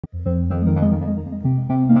So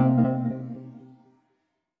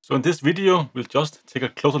in this video, we'll just take a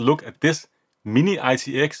closer look at this mini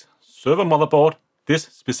ITX server motherboard. This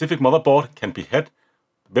specific motherboard can be had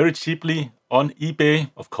very cheaply on eBay.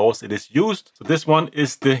 Of course, it is used. So this one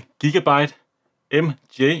is the Gigabyte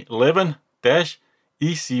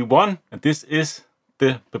MJ11-EC1, and this is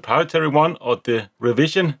the proprietary one, or the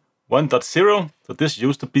revision 1.0. So this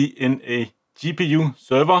used to be in a GPU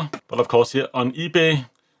server, but of course here on eBay,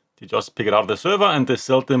 you just pick it out of the server and they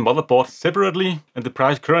sell the motherboard separately. And the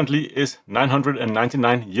price currently is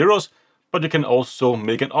 999 euros, but you can also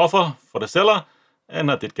make an offer for the seller.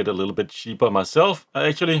 And I did get a little bit cheaper myself. I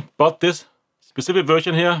actually bought this specific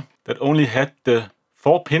version here that only had the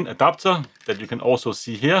 4-pin adapter that you can also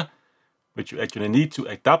see here, which you actually need to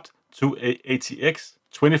adapt to a ATX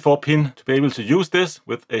 24-pin to be able to use this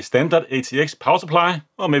with a standard ATX power supply.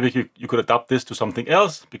 Or maybe you could adapt this to something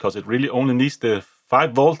else, because it really only needs the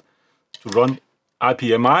 5 volt to run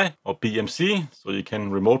IPMI or BMC, so you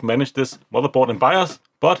can remote manage this motherboard in BIOS.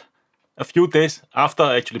 But a few days after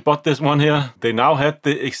I actually bought this one here, they now had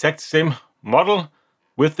the exact same model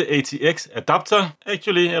with the ATX adapter,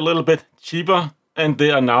 actually a little bit cheaper, and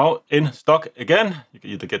they are now in stock again. You can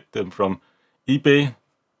either get them from eBay,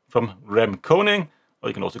 from RAM Koning, or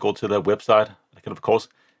you can also go to their website. I can of course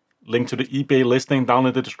link to the eBay listing down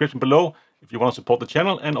in the description below if you want to support the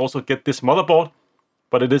channel and also get this motherboard.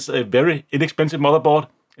 But it is a very inexpensive motherboard.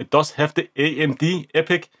 It does have the AMD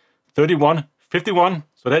EPYC 3151,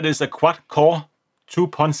 so that is a quad-core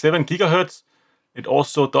 2.7 GHz. It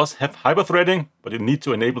also does have hyper-threading, but you need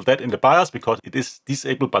to enable that in the BIOS because it is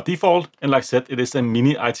disabled by default. And like I said, it is a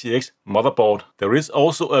mini ITX motherboard. There is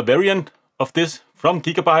also a variant of this from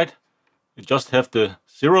Gigabyte. You just have the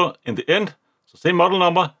 0 in the end, so same model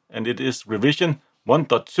number, and it is revision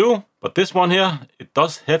 1.2, but this one here, it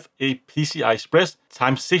does have a PCI Express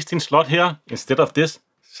x16 slot here, instead of this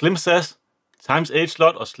Slim SAS x8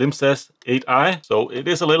 slot or Slim SAS 8i. So it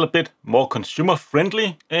is a little bit more consumer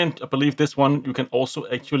friendly, and I believe this one you can also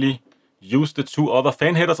actually use the 2 other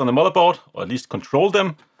fan headers on the motherboard, or at least control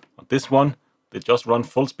them. On this one, they just run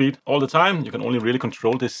full speed all the time. You can only really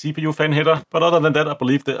control the CPU fan header, but other than that, I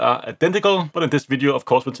believe they are identical. But in this video, of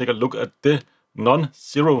course, we'll take a look at the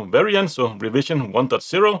non-zero variant, so revision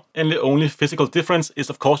 1.0, and the only physical difference is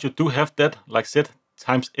of course you do have that, like I said,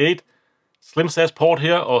 x8 Slim SAS port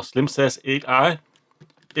here, or Slim SAS 8i.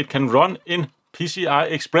 It can run in PCI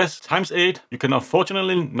Express x8. You can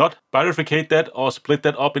unfortunately not bifurcate that or split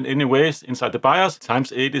that up in any ways inside the BIOS.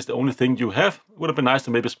 x8 is the only thing you have. It would have been nice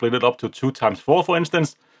to maybe split it up to 2x4, for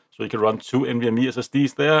instance. So you can run 2 NVMe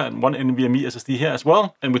SSDs there and 1 NVMe SSD here as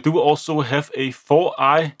well. And we do also have a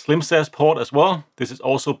 4i Slim SAS port as well. This is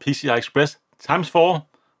also PCI Express x4,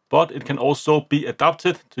 but it can also be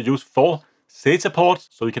adapted to use 4 SATA ports.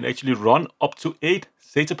 So you can actually run up to 8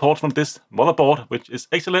 SATA ports from this motherboard, which is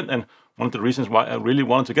excellent. And one of the reasons why I really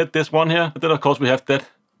wanted to get this one here. But then of course we have that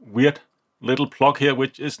weird little plug here,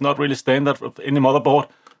 which is not really standard for any motherboard,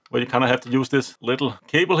 where you kind of have to use this little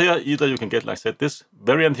cable here. Either you can get, like I said, this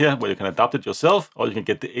variant here, where you can adapt it yourself, or you can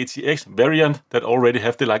get the ATX variant that already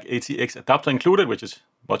have the ATX adapter included, which is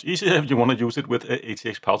much easier if you want to use it with an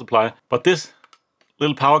ATX power supply. But this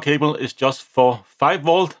little power cable is just for 5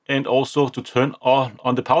 volt and also to turn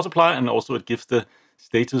on the power supply, and also it gives the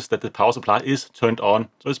status that the power supply is turned on.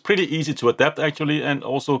 So it's pretty easy to adapt actually, and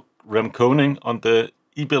also RAM Koning on the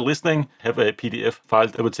eBay listing have a PDF file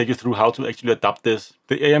that will take you through how to actually adapt this.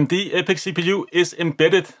 The AMD EPYC CPU is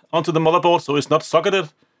embedded onto the motherboard, so it's not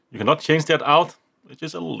socketed. You cannot change that out, which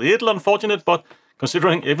is a little unfortunate, but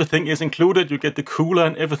considering everything is included, you get the cooler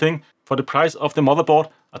and everything for the price of the motherboard,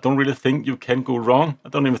 I don't really think you can go wrong. I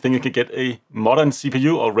don't even think you can get a modern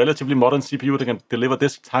CPU or relatively modern CPU that can deliver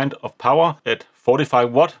this kind of power at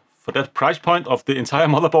 45 watt. For that price point of the entire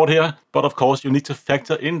motherboard here. But of course you need to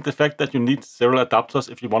factor in the fact that you need several adapters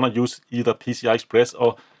if you want to use either PCI Express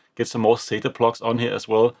or get some more SATA plugs on here as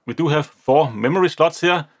well. We do have 4 memory slots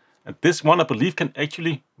here, and this one I believe can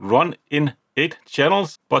actually run in 8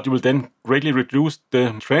 channels, but you will then greatly reduce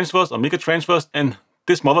the transfers or mega transfers, and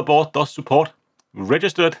this motherboard does support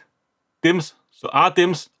registered DIMMs. So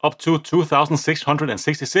RDIMMs up to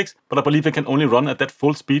 2666, but I believe it can only run at that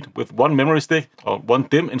full speed with 1 memory stick or 1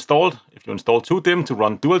 DIMM installed. If you install 2 DIMM to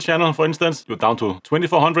run dual channel, for instance, you're down to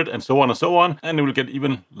 2400 and so on and so on. And it will get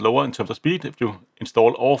even lower in terms of speed if you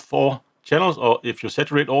install all 4 channels, or if you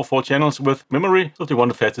saturate all 4 channels with memory. So if you want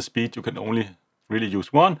the fastest speed, you can only really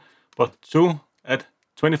use 1, but 2 at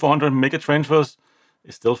 2400 mega transfers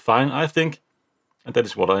is still fine, I think. And that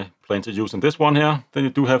is what I plan to use in this one here. Then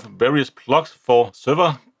you do have various plugs for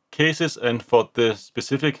server cases and for the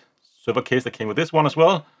specific server case that came with this one as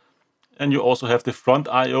well. And you also have the front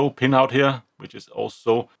I/O pinout here, which is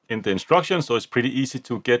also in the instructions. So it's pretty easy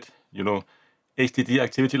to get, you know, HDD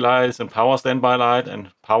activity lights and power standby light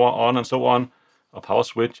and power on and so on, or power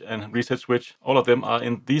switch and reset switch. All of them are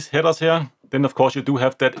in these headers here. Then of course you do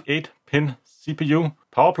have that 8-pin CPU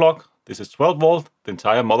power plug. This is 12 volt. The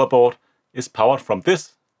entire motherboard is powered from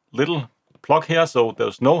this little plug here. So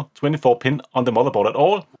there's no 24 pin on the motherboard at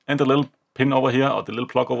all. And the little pin over here, or the little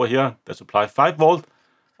plug over here, that supply 5 volt.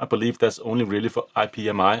 I believe that's only really for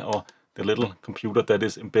EPYC, or the little computer that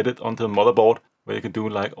is embedded onto the motherboard, where you can do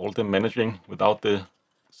like all the managing without the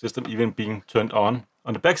system even being turned on.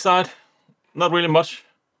 On the back side, not really much.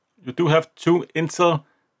 You do have 2 Intel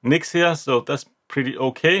NICs here, so that's pretty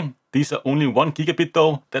okay. These are only 1 gigabit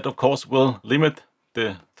though. That of course will limit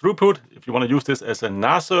the throughput if you want to use this as a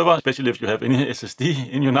NAS server, especially if you have any SSD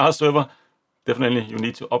in your NAS server. Definitely you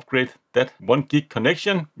need to upgrade that 1 gig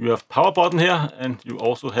connection. You have power button here, and you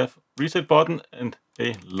also have reset button and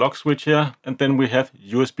a lock switch here. And then we have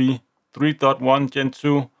USB 3.1 Gen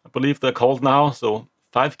 2, I believe they're called now. So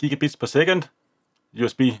 5 gigabits per second,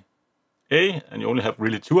 USB A, and you only have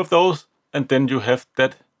really 2 of those. And then you have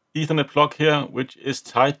that Ethernet plug here, which is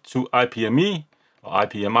tied to IPME or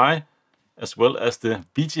EPYC, as well as the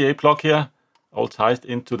VGA plug here, all tied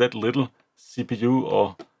into that little CPU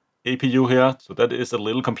or APU here. So that is a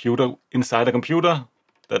little computer inside a computer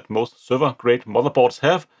that most server grade motherboards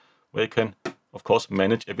have, where you can of course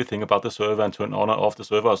manage everything about the server and turn on or off the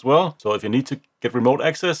server as well. So if you need to get remote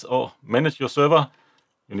access or manage your server,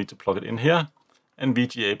 you need to plug it in here. And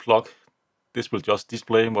VGA plug, this will just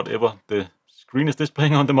display whatever the screen is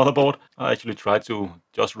displaying on the motherboard. I actually tried to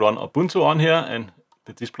just run Ubuntu on here, and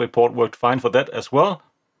the display port worked fine for that as well.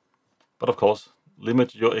 But of course,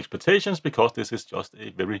 limit your expectations, because this is just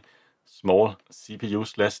a very small CPU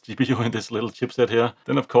 / GPU in this little chipset here.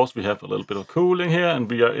 Then of course we have a little bit of cooling here and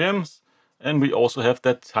VRMs, and we also have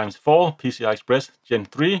that ×4 PCI Express Gen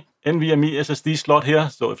 3 NVMe SSD slot here.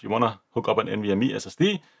 So if you want to hook up an NVMe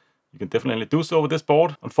SSD, you can definitely do so with this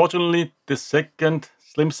board. Unfortunately, the second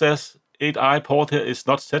SlimSAS 8i port here is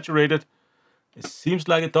not saturated. It seems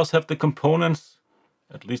like it does have the components,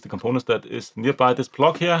 at least the components that is nearby this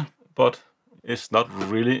plug here, but it's not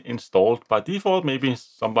really installed by default. Maybe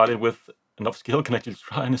somebody with enough skill can actually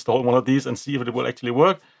try and install one of these and see if it will actually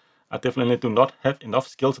work. I definitely do not have enough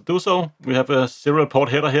skill to do so. We have a serial port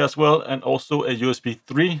header here as well, and also a USB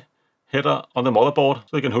 3 header on the motherboard,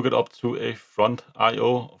 so you can hook it up to a front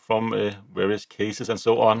I/O from various cases and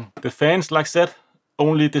so on. The fans, like I said,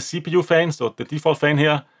 only the CPU fan, so the default fan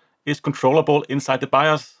here is controllable inside the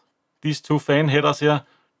BIOS. These 2 fan headers here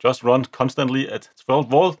just run constantly at 12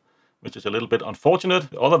 volt, which is a little bit unfortunate.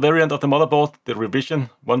 The other variant of the motherboard, the revision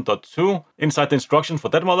 1.2, inside the instruction for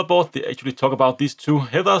that motherboard, they actually talk about these 2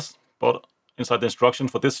 headers, but inside the instruction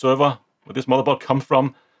for this server, where this motherboard comes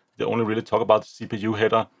from, they only really talk about the CPU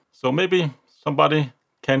header. So maybe somebody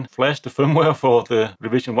can flash the firmware for the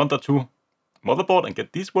revision 1.2 motherboard and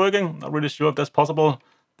get these working. Not really sure if that's possible.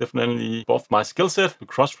 Definitely above my skill set to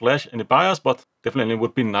cross-flash any BIOS, but definitely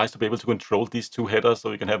would be nice to be able to control these 2 headers,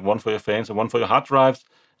 so you can have one for your fans and one for your hard drives,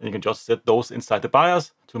 and you can just set those inside the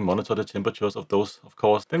BIOS to monitor the temperatures of those, of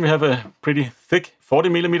course. Then we have a pretty thick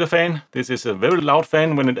 40mm fan. This is a very loud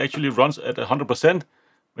fan when it actually runs at 100%,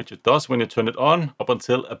 which it does when you turn it on, up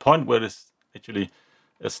until a point where it's actually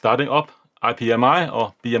starting up EPYC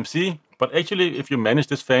or BMC. But actually, if you manage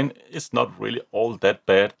this fan, it's not really all that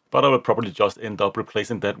bad. But I will probably just end up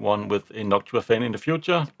replacing that one with a Noctua fan in the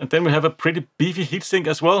future. And then we have a pretty beefy heatsink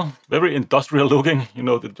as well. Very industrial looking. You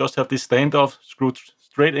know, they just have this standoff screwed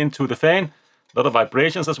straight into the fan. A lot of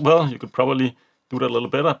vibrations as well. You could probably do that a little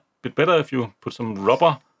bit better if you put some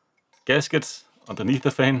rubber gaskets underneath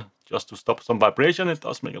the fan just to stop some vibration. It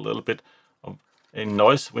does make a little bit of a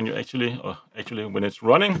noise when you actually when it's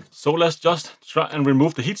running. So let's just try and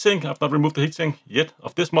remove the heatsink. I've not removed the heatsink yet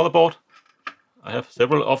of this motherboard. I have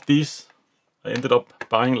several of these. I ended up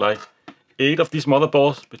buying like 8 of these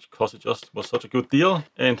motherboards because it just was such a good deal,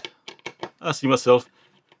 and I see myself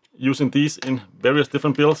using these in various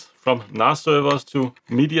different builds, from NAS servers to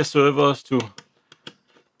media servers to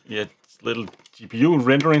little GPU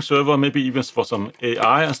rendering server, maybe even for some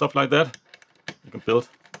AI and stuff like that. You can build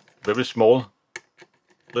very small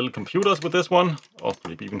little computers with this one, or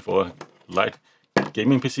maybe even for a light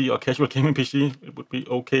gaming PC or casual gaming PC, it would be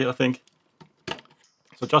okay, I think.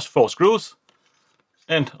 So just 4 screws,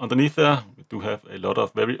 and underneath there we do have a lot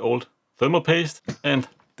of very old thermal paste, and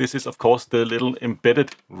this is of course the little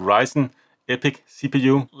embedded Ryzen EPYC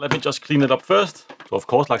CPU. Let me just clean it up first. So of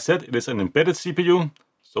course, like I said, it is an embedded CPU,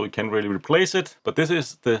 so we can't really replace it, but this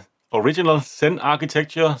is the original Zen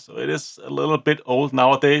architecture, so it is a little bit old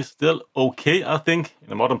nowadays. Still okay, I think,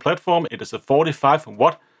 in a modern platform. It is a 45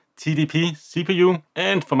 watt TDP CPU,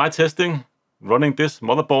 and for my testing, running this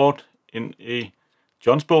motherboard in a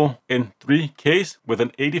Johnspo N3 case with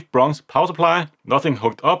an 80 bronze power supply, nothing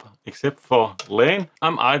hooked up except for LAN,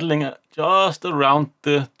 I'm idling at just around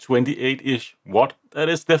the 28-ish watt. That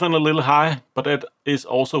is definitely a little high, but that is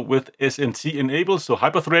also with SMT enabled, so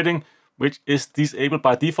hyperthreading, which is disabled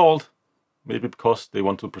by default, maybe because they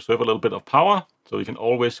want to preserve a little bit of power. So you can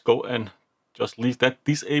always go and just leave that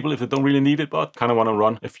disabled if you don't really need it, but kind of want to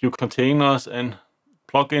run a few containers and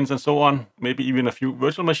plugins and so on, maybe even a few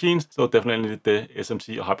virtual machines. So definitely the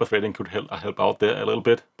SMT or hyperthreading could help out there a little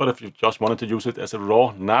bit. But if you just wanted to use it as a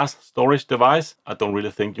raw NAS storage device, I don't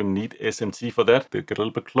really think you need SMT for that. They get a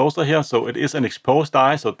little bit closer here. So it is an exposed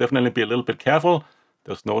die, so definitely be a little bit careful.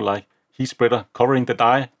 There's no like heat spreader covering the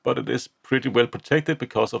die, but it is pretty well protected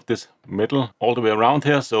because of this metal all the way around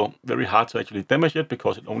here. So very hard to actually damage it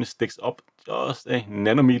because it only sticks up just a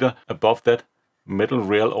nanometer above that metal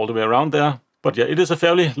rail all the way around there. But yeah, it is a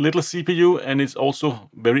fairly little CPU and it's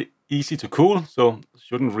also very easy to cool, so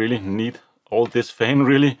shouldn't really need all this fan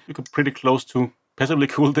really. You could pretty close to passively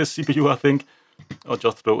cool this CPU, I think, or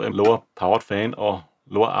just throw a lower powered fan or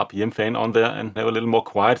lower RPM fan on there and have a little more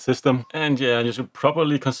quiet system. And yeah, you should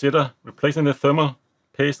probably consider replacing the thermal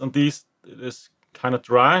paste on these. It is kind of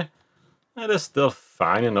dry. It is still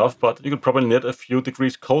fine enough, but you could probably need a few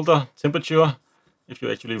degrees colder temperature if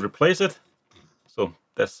you actually replace it. So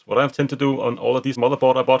that's what I tend to do on all of these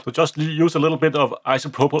motherboards I bought. So just use a little bit of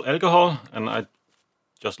isopropyl alcohol, and I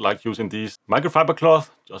just like using these microfiber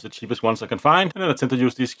cloth, just the cheapest ones I can find. And then I tend to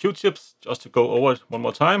use these Q-tips just to go over it one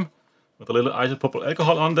more time with a little isopropyl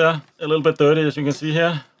alcohol on there. A little bit dirty, as you can see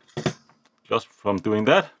here, just from doing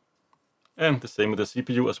that. And the same with the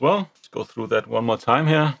CPU as well. Let's go through that one more time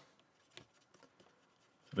here.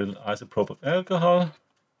 A little isopropyl alcohol.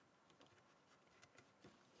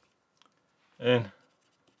 And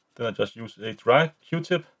then I just use a dry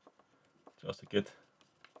Q-tip just to get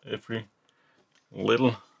every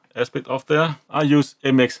little aspect off there. I use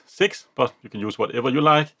MX6, but you can use whatever you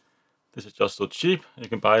like. This is just so cheap. You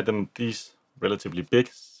can buy them these relatively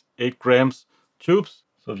big 8 grams tubes.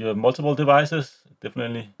 So if you have multiple devices, it's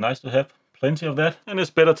definitely nice to have plenty of that. And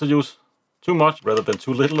it's better to use too much rather than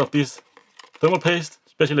too little of this thermal paste.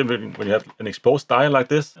 Especially when you have an exposed die like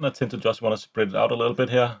this. And I tend to just want to spread it out a little bit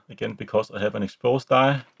here. Again, because I have an exposed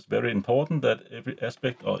die, it's very important that every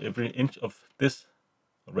aspect or every inch of this,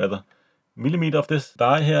 or rather millimeter of this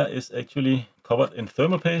die here, is actually covered in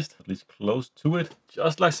thermal paste, at least close to it,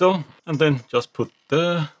 just like so. And then just put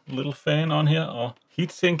the little fan on here or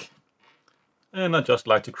heat sink. And I just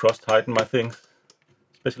like to cross tighten my things,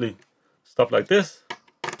 especially stuff like this.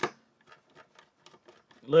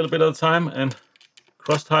 A little bit at a time, and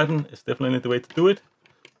cross tighten is definitely the way to do it,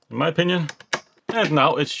 in my opinion. And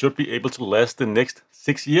now it should be able to last the next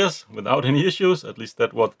 6 years without any issues. At least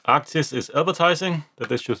that's what Arctis is advertising, that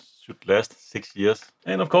this should last 6 years.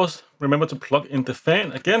 And of course, remember to plug in the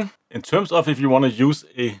fan again. In terms of if you want to use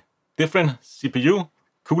a different CPU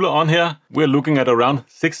cooler on here, we're looking at around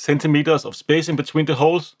 6 centimeters of spacing between the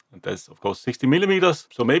holes. And that's of course 60 millimeters.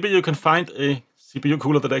 So maybe you can find a CPU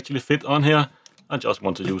cooler that actually fit on here. I just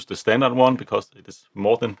want to use the standard one because it is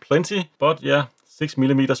more than plenty. But yeah, 6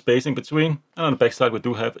 millimeter spacing between. And on the back side we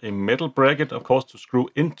do have a metal bracket, of course, to screw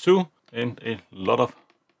into, and a lot of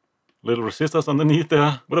little resistors underneath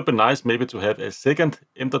there. Would have been nice maybe to have a second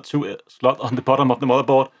M.2 slot on the bottom of the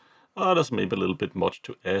motherboard. That's maybe a little bit much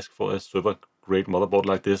to ask for a server grade motherboard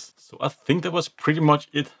like this. So I think that was pretty much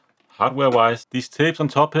it hardware wise. These tapes on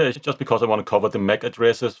top here is just because I want to cover the MAC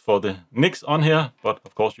addresses for the NICs on here. But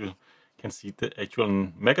of course you can see the actual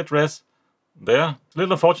MAC address there. It's a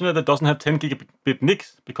little unfortunate that it doesn't have 10 gigabit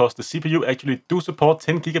NICs because the CPU actually do support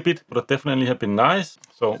 10 gigabit, but it definitely have been nice.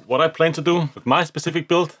 So what I plan to do with my specific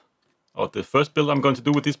build, or the first build I'm going to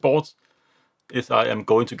do with these boards, is I am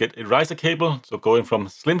going to get a riser cable. So going from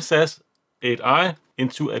Slim SAS 8i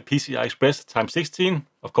into a PCI Express x16,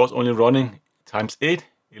 of course only running x8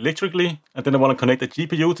 electrically. And then I want to connect a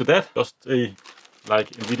GPU to that, just a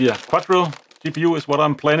like NVIDIA Quadro GPU is what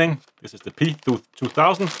I'm planning. This is the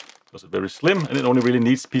P2000, because it's very slim and it only really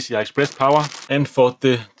needs PCI Express power. And for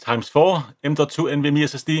the x4 M.2 NVMe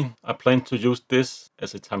SSD, I plan to use this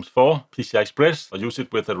as a x4 PCI Express. I use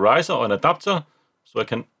it with a riser or an adapter, so I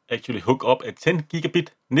can actually hook up a 10 gigabit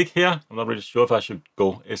NIC here. I'm not really sure if I should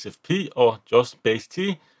go SFP or just base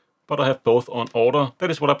T, but I have both on order.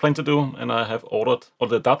 That is what I plan to do, and I have ordered all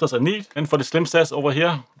the adapters I need. And for the Slim SAS over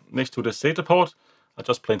here, next to the SATA port, I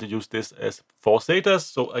just plan to use this as 4 SATAs,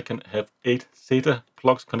 so I can have 8 SATA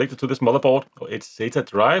plugs connected to this motherboard, or 8 SATA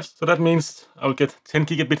drives. So that means I'll get 10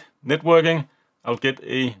 gigabit networking, I'll get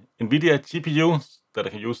a NVIDIA GPU that I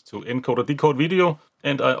can use to encode or decode video,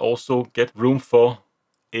 and I also get room for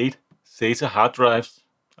 8 SATA hard drives.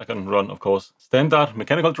 I can run, of course, standard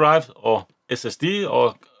mechanical drives or SSD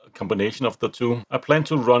or a combination of the two. I plan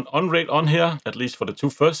to run on-rate on here, at least for the 2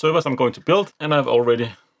 first servers I'm going to build, and I've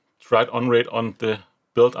already tried on-rate on the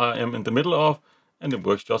build I am in the middle of, and it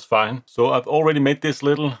works just fine. So I've already made this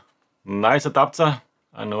little nice adapter.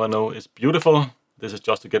 I know it's beautiful. This is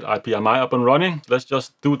just to get IPMI up and running. Let's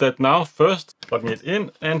just do that now first. Plugging it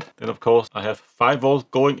in, and then of course I have 5 volts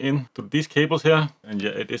going in to these cables here, and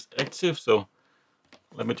yeah, it is active. So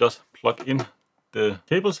let me just plug in the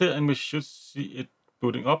cables here, and we should see it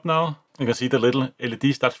booting up now. You can see the little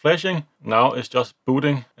LED starts flashing. Now it's just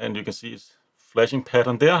booting, and you can see it's flashing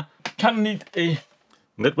pattern there. Kind of need a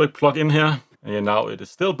network plug in here, and yeah, now it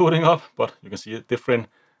is still booting up, but you can see a different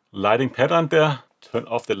lighting pattern there. Turn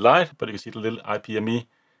off the light, but you can see the little IPME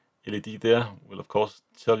LED there will of course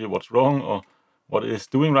tell you what's wrong or what it is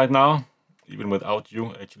doing right now, even without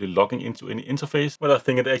you actually logging into any interface. But I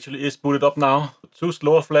think it actually is booted up now. 2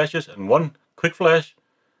 slower flashes and 1 quick flash.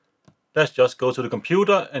 Let's just go to the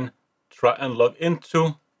computer and try and log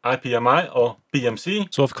into IPMI or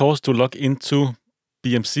BMC. So of course, to log into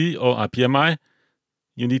BMC or IPMI,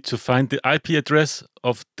 you need to find the IP address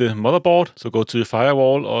of the motherboard. So go to your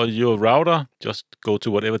firewall or your router, just go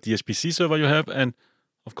to whatever DSPC server you have, and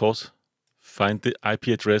of course find the IP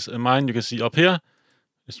address. And mine, you can see up here,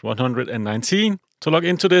 is 119. To log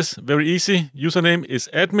into this, very easy. Username is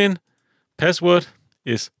admin, password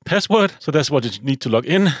is password. So that's what you need to log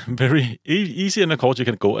in. Very easy. And of course you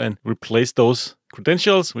can go and replace those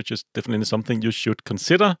credentials, which is definitely something you should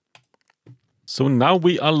consider. So now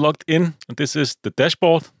we are logged in, and this is the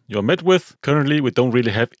dashboard you're met with. Currently, we don't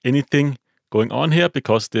really have anything going on here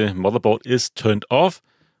because the motherboard is turned off.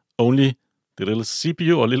 Only the little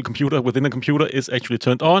CPU or little computer within the computer is actually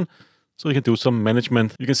turned on, so you can do some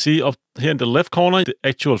management. You can see up here in the left corner the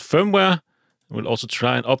actual firmware. We'll also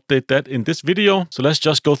try and update that in this video. So let's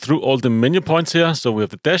just go through all the menu points here. So we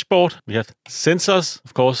have the dashboard, we have sensors.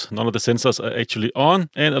 Of course, none of the sensors are actually on,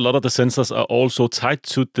 and a lot of the sensors are also tied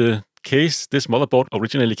to the case this motherboard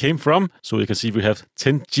originally came from. So you can see we have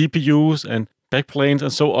 10 GPUs and backplanes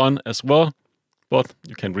and so on as well. But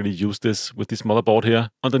you can really use this with this motherboard here.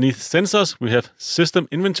 Underneath sensors, we have system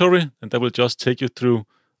inventory, and that will just take you through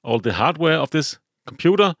all the hardware of this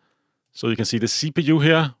computer. So you can see the CPU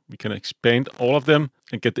here. We can expand all of them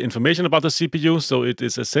and get the information about the CPU. So it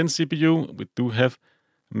is a Zen CPU. We do have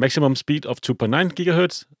maximum speed of 2.9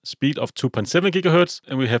 gigahertz, speed of 2.7 gigahertz,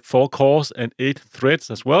 and we have 4 cores and 8 threads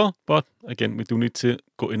as well. But again, we do need to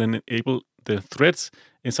go in and enable the threads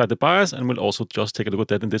inside the BIOS, and we'll also just take a look at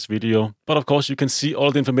that in this video. But of course, you can see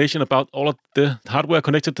all the information about all of the hardware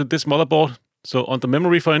connected to this motherboard. So on the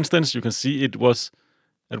memory, for instance, you can see it was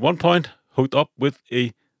at one point hooked up with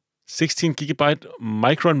a 16 gigabyte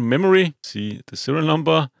Micron memory. See the serial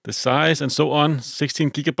number, the size, and so on.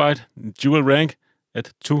 16 gigabyte dual rank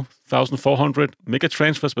at 2,400 mega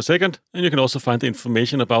transfers per second. And you can also find the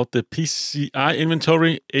information about the PCI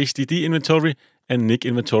inventory, HDD inventory, and NIC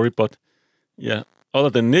inventory. But yeah, other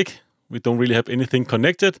than NIC, we don't really have anything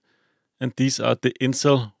connected. And these are the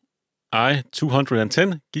Intel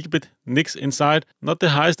i210 gigabit NICs inside. Not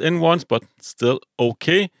the highest end ones, but still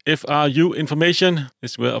okay. FRU information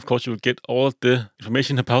is where, of course, you will get all the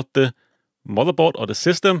information about the motherboard or the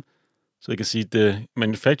system. So you can see the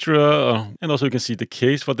manufacturer, and also you can see the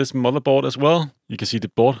case for this motherboard as well. You can see the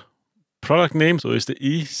board product name. So it's the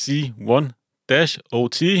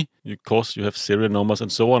EC1-OT. Of course, you have serial numbers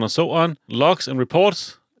and so on and so on. Logs and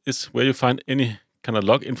reports is where you find any kind of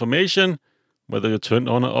log information, whether you turn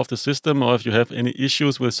on or off the system, or if you have any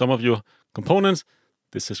issues with some of your components.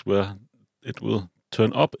 This is where it will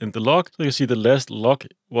turn up in the log. So you see the last log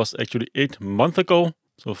was actually 8 months ago.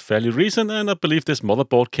 So fairly recent, and I believe this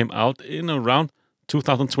motherboard came out in around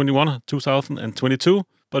 2021, 2022.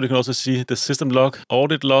 But you can also see the system log,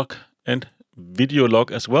 audit log, and video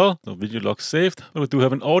log as well. So video log saved, but we do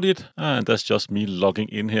have an audit, and that's just me logging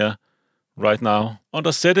in here right now.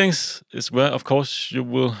 Under settings is where, of course, you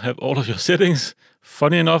will have all of your settings,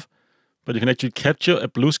 funny enough, but you can actually capture a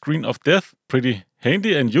blue screen of death. Pretty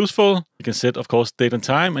handy and useful. You can set, of course, date and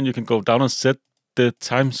time, and you can go down and set the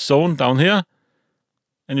time zone down here.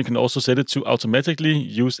 And you can also set it to automatically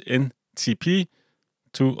use NTP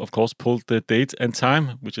to, of course, pull the date and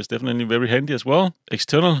time, which is definitely very handy as well.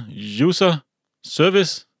 External user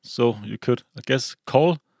service. So you could, I guess,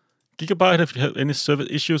 call Gigabyte if you have any service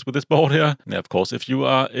issues with this board here. And of course, if you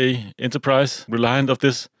are a enterprise reliant of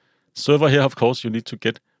this server here, of course, you need to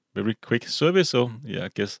get very quick service. So yeah, I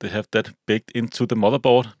guess they have that baked into the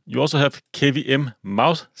motherboard. You also have KVM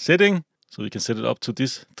mouse setting. So you can set it up to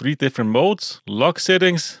these 3 different modes. Lock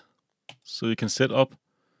settings. So you can set up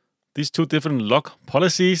these 2 different lock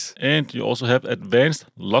policies. And you also have advanced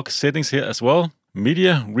lock settings here as well.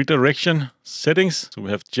 Media redirection settings. So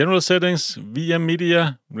we have general settings, VM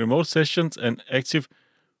media, remote sessions, and active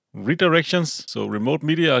redirections. So remote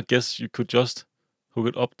media, I guess you could just hook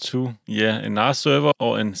it up to, a NAS server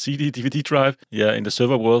or an CD, DVD drive. Yeah, in the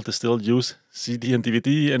server world, they still use CD and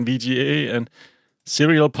DVD and VGA and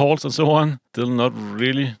serial ports and so on. Still not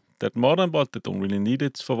really that modern, but they don't really need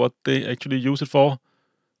it for what they actually use it for.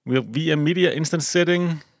 We have VM media instance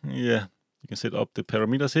setting. Yeah, you can set up the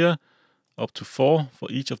parameters here, up to 4 for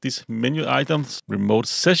each of these menu items. Remote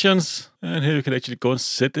sessions. And here you can actually go and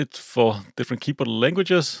set it for different keyboard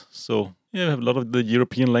languages. So yeah, we have a lot of the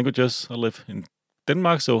European languages. I live in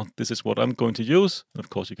Denmark, so this is what I'm going to use. And of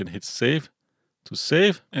course, you can hit save to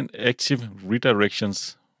save, and active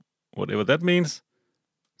redirections, whatever that means.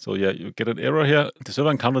 So yeah, you get an error here. The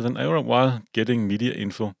server encountered an error while getting media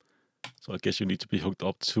info. So I guess you need to be hooked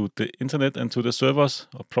up to the internet and to the servers,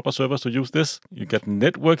 or proper servers, to use this. You get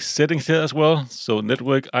network settings here as well. So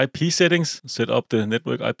network IP settings, set up the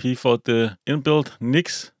network IP for the inbuilt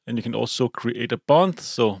NICs, and you can also create a bond.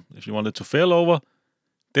 So if you wanted to fail over,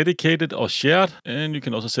 dedicated or shared, and you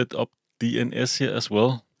can also set up DNS here as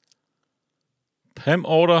well. PAM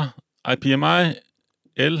order, IPMI,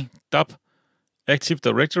 LDAP, Active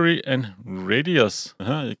Directory, and Radius.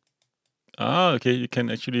 Okay, you can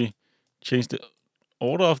actually change the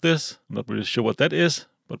order of this. I'm not really sure what that is,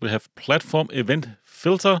 but we have platform event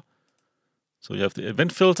filter. So you have the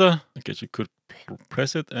event filter. I guess you could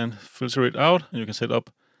press it and filter it out, and you can set up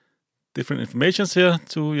different informations here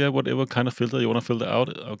to whatever kind of filter you want to filter out.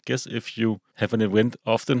 I guess if you have an event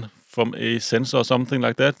often from a sensor or something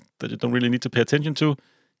like that you don't really need to pay attention to,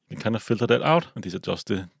 you can kind of filter that out. And these are just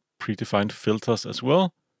the predefined filters as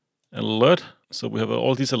well. Alert. So we have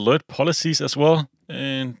all these alert policies as well,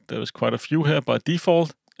 and there is quite a few here by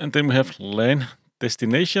default. And then we have LAN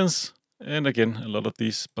destinations, and again a lot of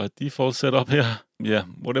these by default set up here. Yeah,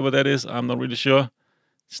 whatever that is, I'm not really sure.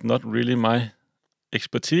 It's not really my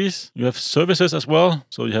expertise. You have services as well.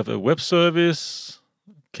 So you have a web service,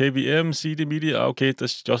 KVM, CD media. Okay,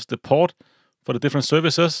 that's just the port for the different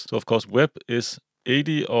services. So of course web is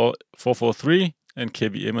 80 or 443, and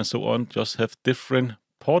KVM and so on just have different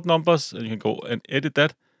port numbers, and you can go and edit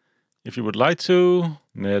that if you would like to.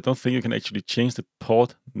 No, I don't think you can actually change the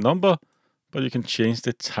port number, but you can change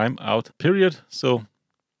the timeout period. So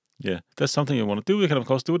yeah, if that's something you want to do, you can of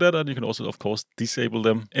course do that, and you can also of course disable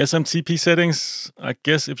them. SMTP settings. I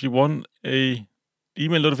guess if you want a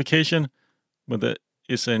email notification when there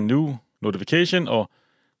is a new notification or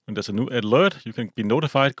when there's a new alert, you can be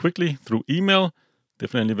notified quickly through email.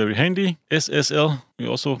 Definitely very handy. SSL. We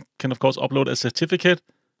also can of course upload a certificate,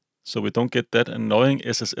 so we don't get that annoying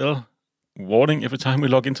SSL warning every time we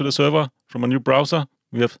log into the server from a new browser.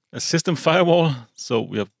 We have a system firewall. So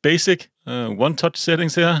we have basic one-touch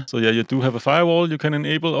settings here. So yeah, you do have a firewall you can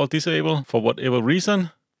enable or disable for whatever reason.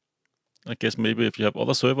 I guess maybe if you have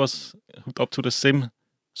other servers hooked up to the same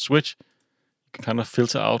switch, you can kind of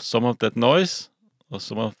filter out some of that noise or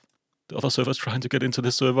some of the other servers trying to get into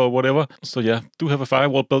the server or whatever. So yeah, do have a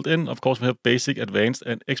firewall built in. Of course, we have basic, advanced,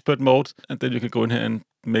 and expert mode. And then you can go in here and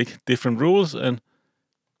make different rules and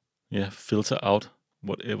filter out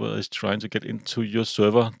whatever is trying to get into your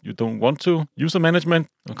server you don't want to. User management.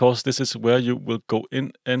 Of course, this is where you will go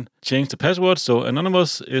in and change the password. So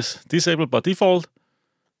anonymous is disabled by default.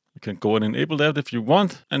 You can go and enable that if you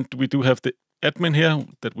want. And we do have the admin here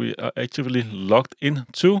that we are actively logged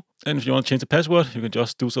into. And if you want to change the password, you can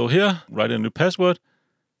just do so here. Write in a new password.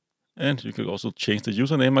 And you can also change the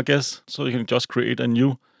username, I guess. So you can just create a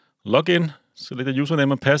new login, select the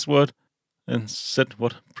username and password, and set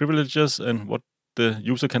what privileges and what the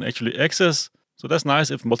user can actually access. So that's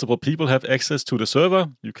nice. If multiple people have access to the server,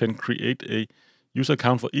 you can create a user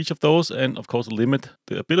account for each of those, and of course limit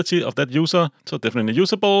the ability of that user. So definitely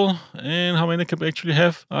usable. And how many can we actually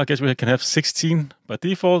have? I guess we can have 16 by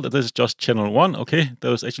default. This is just channel 1. Okay,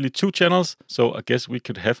 there's actually 2 channels. So I guess we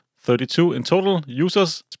could have 32 in total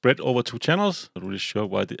users spread over 2 channels. Not really sure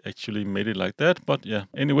why they actually made it like that, but yeah.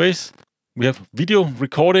 Anyways, we have video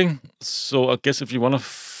recording. So I guess if you want to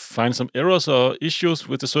find some errors or issues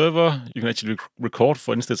with the server, you can actually record,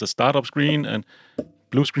 for instance, a startup screen and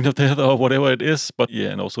blue screen of death or whatever it is. But yeah,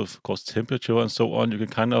 and also of course temperature and so on. You can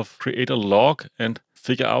kind of create a log and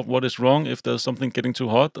figure out what is wrong, if there's something getting too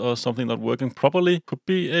hot or something not working properly. Could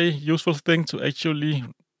be a useful thing to actually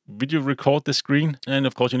video record the screen. And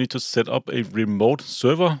of course you need to set up a remote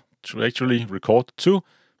server to actually record to,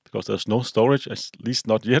 because there's no storage, at least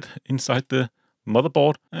not yet, inside the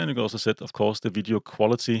motherboard. And you can also set, of course, the video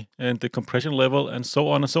quality and the compression level and so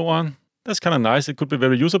on and so on. That's kind of nice. It could be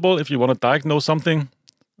very usable if you want to diagnose something,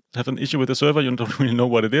 have an issue with the server, you don't really know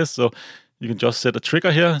what it is. So you can just set a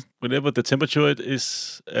trigger here. Whenever the temperature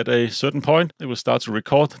is at a certain point, it will start to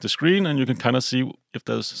record the screen, and you can kind of see if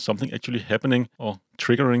there's something actually happening or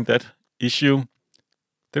triggering that issue.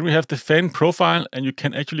 Then we have the fan profile, and you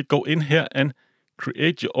can actually go in here and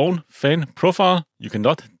create your own fan profile. You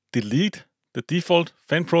cannot delete the default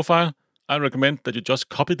fan profile. I recommend that you just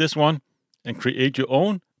copy this one and create your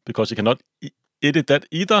own, because you cannot edit that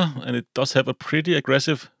either, and it does have a pretty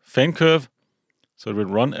aggressive fan curve. So it will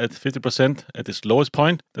run at 50% at its lowest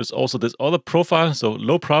point. There's also this other profile, so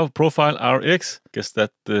low profile RX. Guess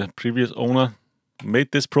that the previous owner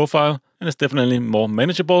made this profile, and it's definitely more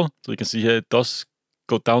manageable. So you can see here it does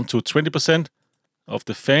go down to 20% of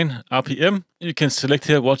the fan RPM. You can select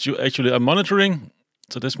here what you actually are monitoring.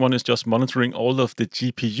 So this one is just monitoring all of the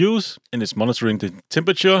GPUs, and it's monitoring the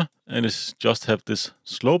temperature, and it's just have this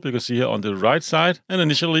slope you can see here on the right side. And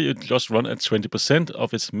initially it just run at 20%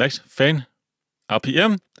 of its max fan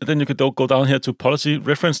RPM. And then you can go down here to policy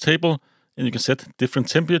reference table, and you can set different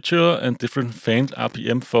temperature and different fan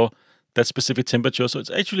RPM for that specific temperature. So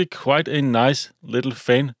it's actually quite a nice little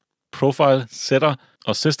fan profile setter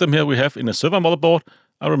or system here we have in a server motherboard.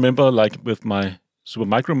 I remember, like with my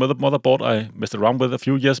Supermicro motherboard I messed around with a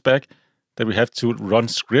few years back, that we have to run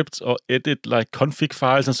scripts or edit like config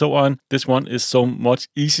files and so on. This one is so much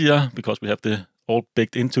easier because we have the all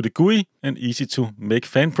baked into the GUI and easy to make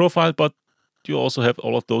fan profile, but you also have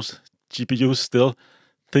all of those GPUs still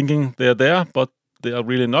thinking they're there, but they are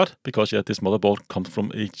really not, because yeah, this motherboard comes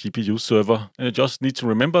from a GPU server. And you just need to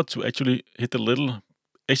remember to actually hit the little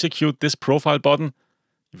execute this profile button.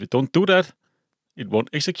 If you don't do that, it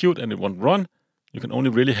won't execute and it won't run. You can only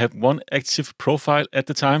really have one active profile at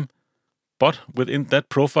the time, but within that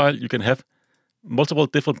profile you can have multiple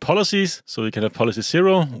different policies. So you can have policy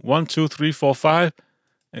 0, 1, 2, 3, 4, 5,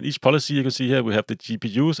 and each policy you can see here we have the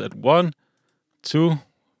GPUs at 1, 2,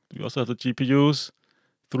 we also have the GPUs,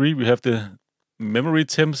 3, we have the memory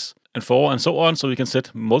temps, and 4, and so on. So you can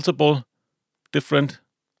set multiple different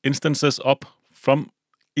instances up from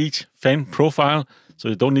each fan profile. So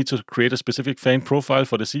you don't need to create a specific fan profile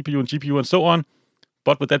for the CPU and GPU and so on.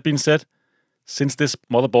 But with that being said, since this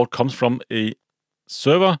motherboard comes from a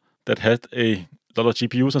server that had a lot of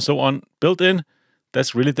GPUs and so on built in,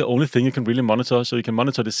 that's really the only thing you can really monitor. So you can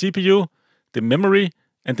monitor the CPU, the memory,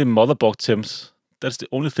 and the motherboard temps. That's the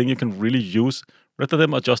only thing you can really use. Rest of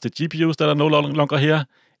them are just the GPUs that are no longer here.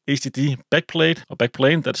 HDD backplate or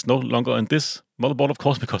backplane, that's no longer in this motherboard, of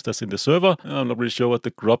course, because that's in the server. I'm not really sure what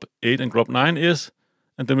the Grub 8 and Grub 9 is.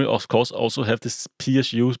 And then we, of course, also have this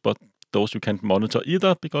PSUs, but those you can't monitor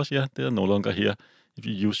either, because yeah, they're no longer here if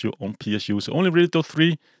you use your own PSUs. So only really those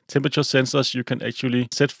 3 temperature sensors you can actually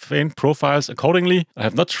set fan profiles accordingly. I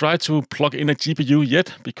have not tried to plug in a GPU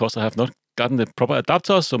yet because I have not gotten the proper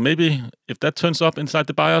adapter. So maybe if that turns up inside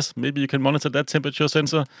the BIOS, maybe you can monitor that temperature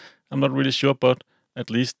sensor. I'm not really sure, but at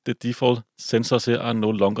least the default sensors here are no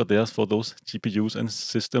longer there for those GPUs and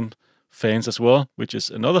system fans as well, which is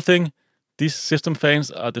another thing. These system fans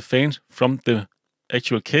are the fans from the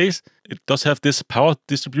actual case. It does have this power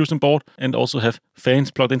distribution board and also have fans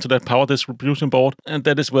plugged into that power distribution board, and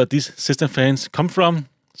that is where these system fans come from.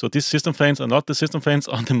 So these system fans are not the system fans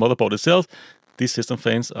on the motherboard itself. These system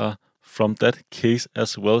fans are from that case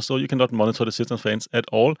as well, so you cannot monitor the system fans at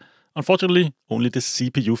all. Unfortunately, only the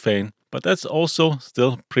CPU fan, but that's also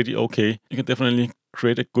still pretty okay. You can definitely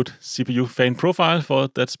create a good CPU fan profile for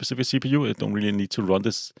that specific CPU. You don't really need to run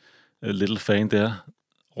this little fan there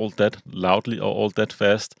all that loudly or all that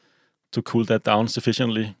fast to cool that down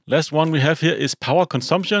sufficiently. Last one we have here is power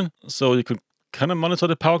consumption. So you can kind of monitor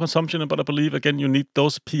the power consumption, but I believe again you need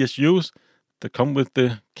those PSUs that come with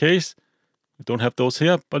the case. You don't have those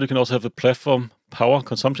here, but you can also have the platform power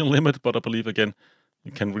consumption limit, but I believe again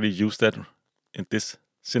you can really use that in this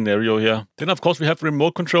scenario here. Then of course we have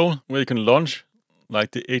remote control where you can launch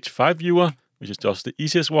like the H5 viewer, which is just the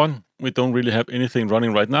easiest one. We don't really have anything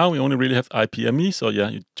running right now. We only really have IPME. So yeah,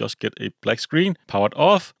 you just get a black screen, powered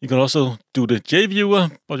off. You can also do the J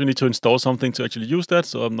viewer, but you need to install something to actually use that.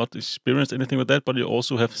 So I'm not experienced anything with that, but you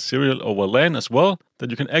also have serial over LAN as well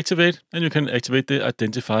that you can activate, and you can activate the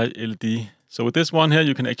identify LED. So with this one here,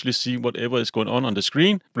 you can actually see whatever is going on the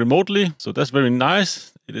screen remotely. So that's very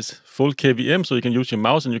nice. It is full KVM, so you can use your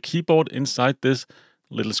mouse and your keyboard inside this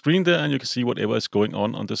little screen there, and you can see whatever is going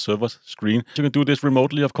on the server's screen. You can do this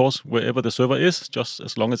remotely, of course, wherever the server is, just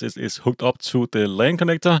as long as it is hooked up to the LAN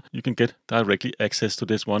connector. You can get directly access to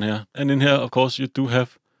this one here. And in here, of course, you do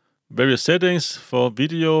have various settings for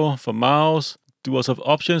video, for mouse, do lots of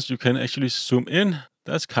options. You can actually zoom in.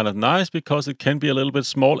 That's kind of nice because it can be a little bit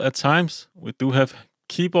small at times. We do have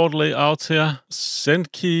keyboard layouts here,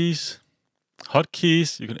 send keys,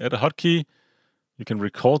 hotkeys. You can add a hotkey. You can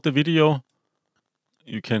record the video.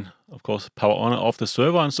 You can, of course, power on and off the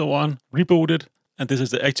server and so on, reboot it. And this is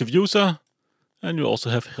the active user. And you also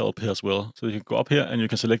have help here as well. So you can go up here and you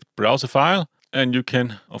can select browse a file. And you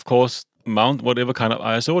can, of course, mount whatever kind of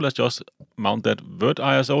ISO. Let's just mount that Word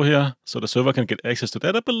ISO here so the server can get access to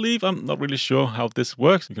that. I believe, I'm not really sure how this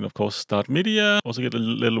works. You can, of course, start media. Also get a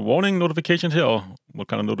little warning notifications here, or what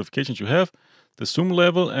kind of notifications you have. The zoom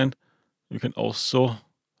level, and you can also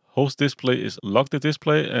host display is lock the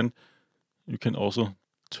display, and you can also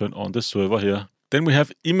turn on the server here. Then we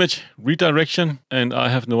have image redirection, and I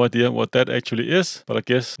have no idea what that actually is, but I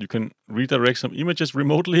guess you can redirect some images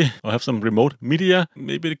remotely or have some remote media.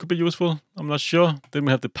 Maybe it could be useful, I'm not sure. Then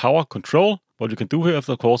we have the power control. What you can do here is,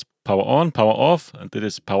 of course, power on, power off, and that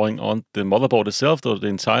is powering on the motherboard itself, or the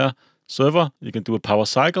entire server. You can do a power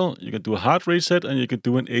cycle, you can do a hard reset, and you can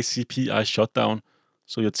do an ACPI shutdown.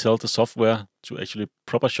 So you tell the software to actually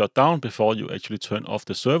proper shut down before you actually turn off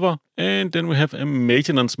the server. And then we have a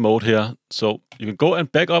maintenance mode here. So you can go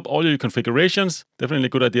and back up all your configurations. Definitely a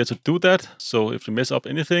good idea to do that. So if you mess up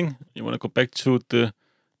anything, you want to go back to the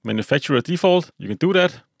manufacturer default, you can do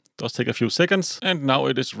that. It does take a few seconds. And now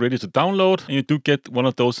it is ready to download. And you do get one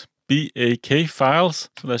of those EPYC files.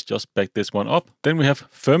 So let's just back this one up. Then we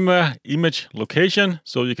have firmware image location.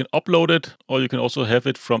 So you can upload it, or you can also have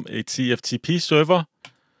it from a TFTP server.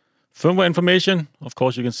 Firmware information, of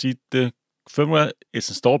course, you can see the firmware is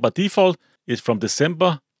installed by default. It's from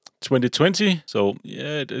December 2020. So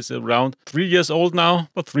yeah, it is around 3 years old now,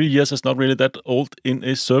 but 3 years is not really that old in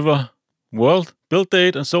a server world. Build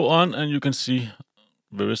date and so on, and you can see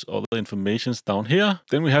various other informations down here.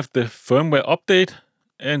 Then we have the firmware update,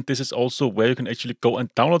 and this is also where you can actually go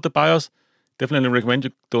and download the BIOS. Definitely recommend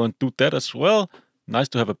you go and do that as well. Nice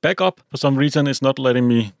to have a backup. For some reason, it's not letting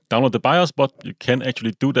me download the BIOS, but you can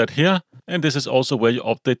actually do that here. And this is also where you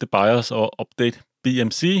update the BIOS or update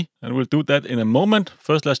BMC. And we'll do that in a moment.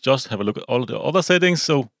 First, let's just have a look at all the other settings.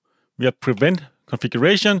 So we have prevent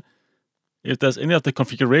configuration. If there's any of the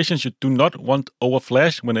configurations you do not want over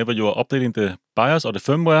flash whenever you are updating the BIOS or the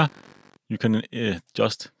firmware, you can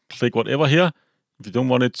just click whatever here. If you don't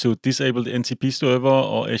want it to disable the NTP server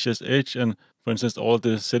or SSH, and for instance, all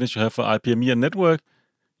the settings you have for IPME and network,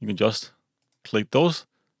 you can just click those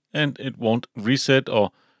and it won't reset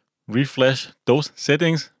or reflash those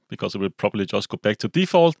settings because it will probably just go back to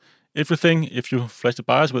default everything if you flash the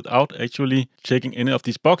BIOS without actually checking any of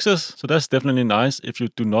these boxes. So that's definitely nice if you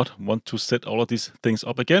do not want to set all of these things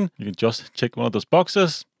up again. You can just check one of those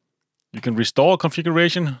boxes. You can restore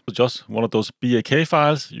configuration, so just one of those EPYC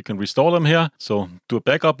files. You can restore them here. So do a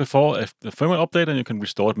backup before the firmware update, and you can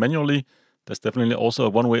restore it manually. That's definitely also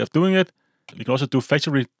one way of doing it. You can also do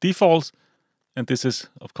factory defaults. And this is,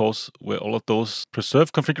 of course, where all of those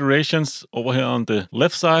preserved configurations over here on the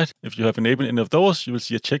left side. If you have enabled any of those, you will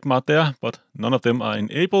see a check mark there, but none of them are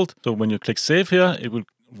enabled. So when you click save here, it will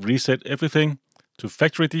reset everything to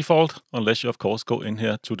factory default, unless you, of course, go in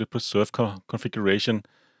here to the preserved configuration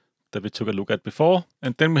that we took a look at before.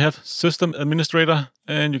 And then we have system administrator,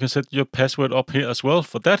 and you can set your password up here as well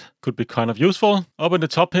for that. Could be kind of useful. Up in the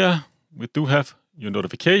top here, we do have your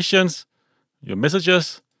notifications, your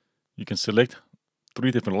messages. You can select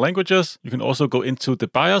 3 different languages. You can also go into the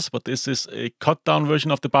BIOS, but this is a cut down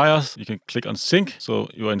version of the BIOS. You can click on sync, so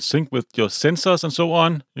you're in sync with your sensors and so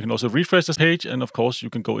on. You can also refresh this page, and of course you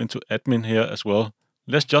can go into admin here as well.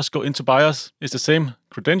 Let's just go into BIOS. It's the same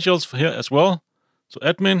credentials here as well. So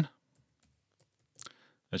admin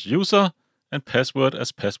as user and password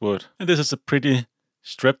as password. And this is a pretty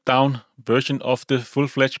stripped down version of the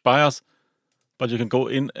full-fledged BIOS, but you can go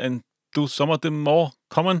in and do some of the more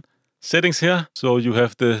common settings here. So you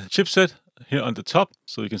have the chipset here on the top,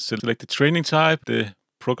 so you can select the training type, the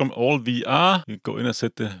program all VR. You can go in and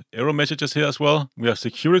set the error messages here as well. We have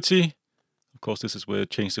security. Of course, this is where you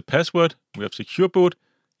change the password. We have secure boot.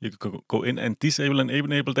 You can go in and disable and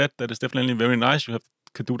enable that. That is definitely very nice. You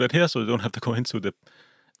can do that here, so you don't have to go into the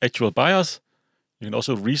actual BIOS. You can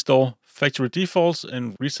also restore factory defaults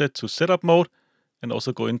and reset to setup mode, and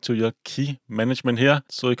also go into your key management here,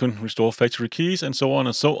 so you can restore factory keys and so on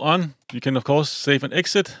and so on. You can, of course, save and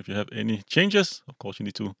exit if you have any changes. Of course, you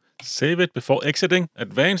need to Save it before exiting.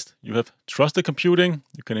 Advanced, you have trusted computing.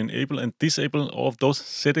 You can enable and disable all of those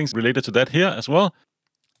settings related to that here as well.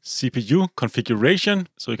 CPU configuration,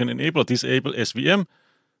 so you can enable or disable SVM,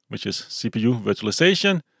 which is CPU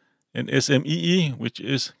virtualization, and SMEE, which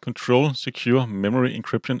is control secure memory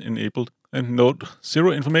encryption enabled. And node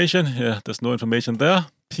 0 information, there's no information there.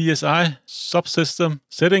 PSI subsystem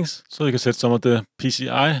settings, so you can set some of the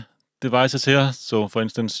PCI devices here. So for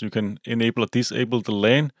instance, you can enable or disable the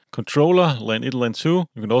LAN controller, LAN 1, LAN 2.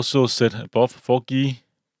 You can also set above 4G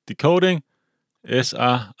decoding,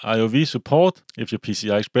 SR-IOV support. If your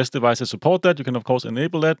PCI Express devices support that, you can of course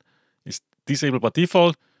enable that. It's disabled by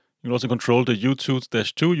default. You can also control the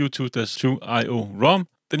U2-2, U2-2 IO ROM.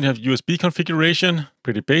 Then you have USB configuration,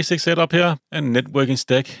 pretty basic setup here, and networking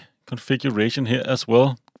stack configuration here as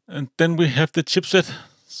well. And then we have the chipset.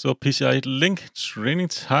 So PCI link, training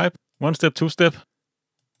type, 1-step, 2-step.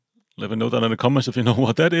 Let me know down in the comments if you know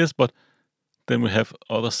what that is. But then we have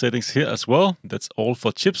other settings here as well. That's all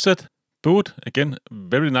for chipset. Boot, again,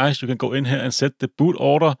 very nice. You can go in here and set the boot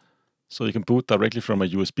order. So you can boot directly from a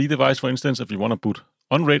USB device, for instance. If you want to boot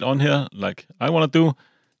on-RAID on here, like I want to do,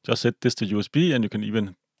 just set this to USB, and you can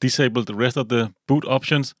even disable the rest of the boot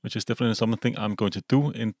options, which is definitely something I'm going to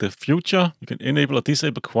do in the future. You can enable or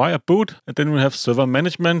disable quiet boot, and then we have server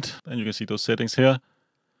management, and you can see those settings here.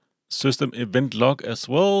 System event log as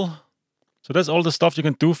well. So that's all the stuff you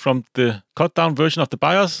can do from the cut down version of the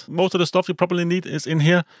BIOS. Most of the stuff you probably need is in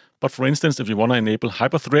here, but for instance, if you want to enable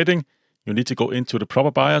hyper-threading, you need to go into the proper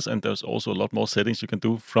BIOS, and there's also a lot more settings you can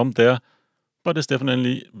do from there. But it's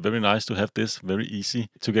definitely very nice to have this, very easy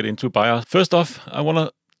to get into BIOS. First off, I want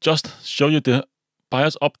to just show you the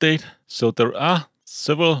BIOS update. So there are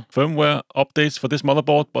several firmware updates for this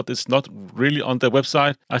motherboard, but it's not really on their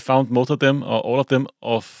website. I found most of them, or all of them,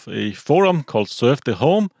 of a forum called Serve the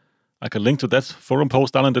Home. I can link to that forum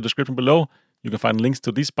post down in the description below. You can find links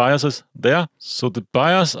to these BIOSes there. So the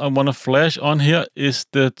BIOS I want to flash on here is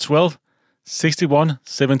the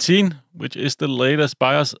 12-6117, which is the latest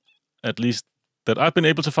BIOS, at least that I've been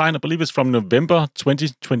able to find. I believe it's from November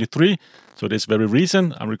 2023, so it is very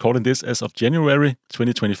recent. I'm recording this as of January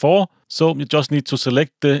 2024. So you just need to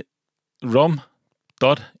select the rom.emi_enc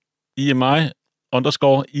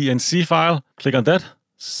file, click on that,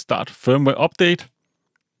 start firmware update.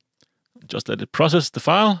 Just let it process the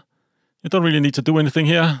file. You don't really need to do anything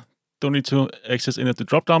here. Don't need to access any of the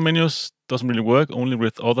drop-down menus. Doesn't really work, only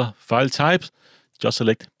with other file types. Just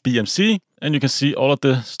select BMC, and you can see all of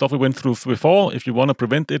the stuff we went through before. If you want to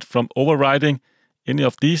prevent it from overriding any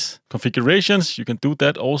of these configurations, you can do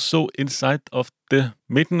that also inside of the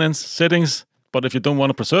maintenance settings. But if you don't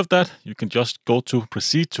want to preserve that, you can just go to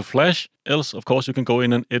proceed to flash. Else, of course, you can go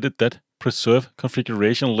in and edit that preserve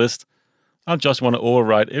configuration list. I just want to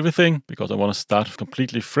override everything because I want to start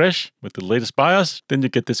completely fresh with the latest BIOS. Then you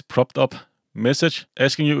get this propped up message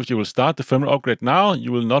asking you if you will start the firmware upgrade now.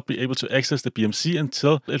 You will not be able to access the BMC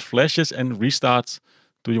until it flashes and restarts.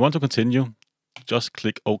 Do you want to continue? Just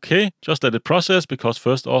click OK. Just let it process, because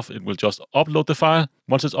first off, it will just upload the file.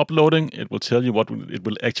 Once it's uploading, it will tell you what it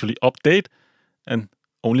will actually update, and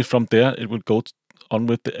only from there it will go on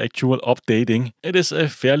with the actual updating. It is a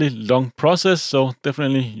fairly long process, so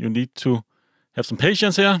definitely you need to have some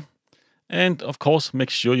patience here. And of course, make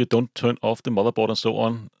sure you don't turn off the motherboard and so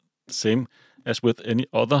on. Same as with any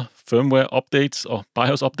other firmware updates or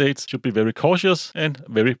BIOS updates. Should be very cautious and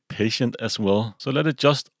very patient as well. So let it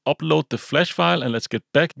just upload the flash file, and let's get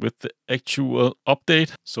back with the actual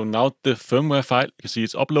update. So now the firmware file, you can see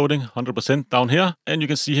it's uploading 100% down here. And you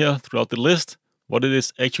can see here throughout the list what it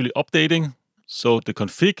is actually updating. So the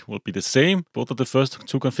config will be the same. Both of the first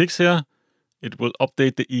two configs here. It will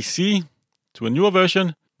update the EC to a newer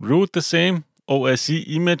version. Root the same. OSC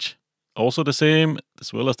image also the same,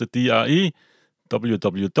 as well as the DRE,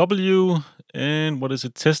 www, and what is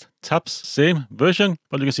it? Test tabs, same version.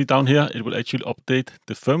 But you can see down here, it will actually update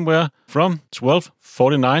the firmware from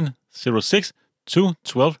 12.49.06 to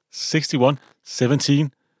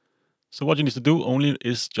 12.61.17. So what you need to do only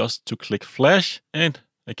is just to click flash, and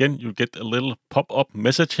again, you get a little pop-up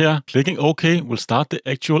message here. Clicking OK will start the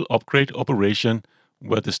actual upgrade operation,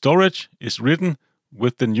 where the storage is written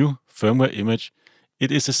with the new firmware image.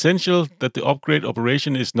 It is essential that the upgrade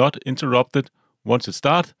operation is not interrupted once it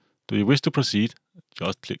starts. Do you wish to proceed?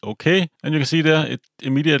 Just click OK. And you can see there, it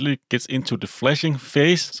immediately gets into the flashing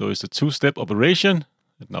phase. So it's a two-step operation.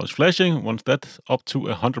 Now it's flashing. Once that's up to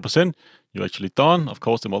 100%, you're actually done. Of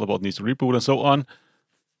course, the motherboard needs to reboot and so on.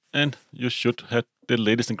 And you should have the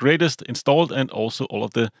latest and greatest installed, and also all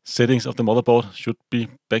of the settings of the motherboard should be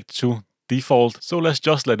back to default. So let's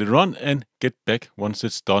just let it run and get back once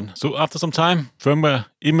it's done. So after some time, firmware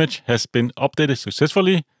image has been updated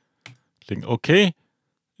successfully. Click OK.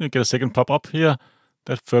 You get a second pop-up here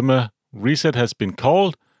that firmware reset has been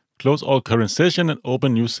called. Close all current session and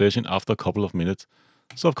open new session after a couple of minutes.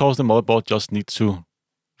 So of course the motherboard just needs to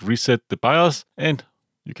reset the BIOS and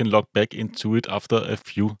you can log back into it after a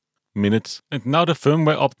few minutes. And now the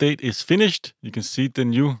firmware update is finished. You can see the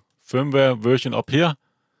new firmware version up here,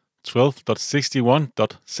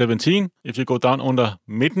 12.61.17. If you go down under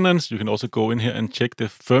maintenance, you can also go in here and check the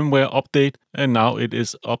firmware update. And now it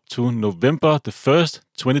is up to November the 1st,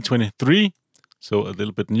 2023. So a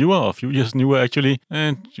little bit newer, or a few years newer actually.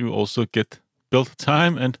 And you also get build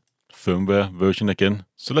time and firmware version again.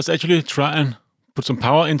 So let's actually try and put some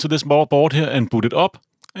power into this motherboard here and boot it up.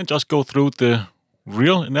 And just go through the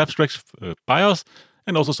real and abstract BIOS.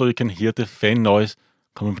 And also so you can hear the fan noise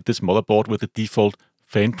coming from this motherboard with the default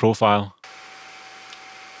fan profile.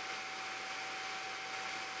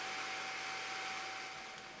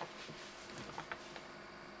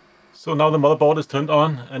 So now the motherboard is turned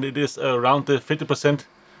on and it is around the 50%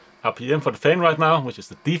 RPM for the fan right now, which is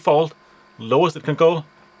the default, lowest it can go.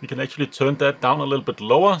 We can actually turn that down a little bit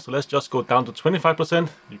lower. So let's just go down to 25%.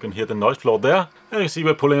 You can hear the noise floor there. And you can see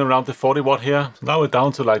we're pulling around the 40 watt here. So now we're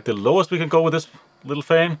down to like the lowest we can go with this little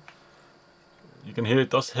fan. You can hear it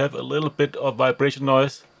does have a little bit of vibration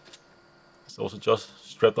noise. It's also just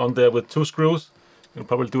strapped on there with 2 screws. You can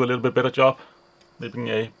probably do a little bit better job making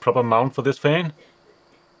a proper mount for this fan.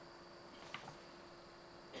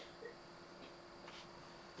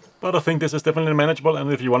 But I think this is definitely manageable,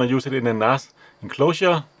 and if you want to use it in a NAS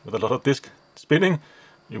enclosure with a lot of disk spinning,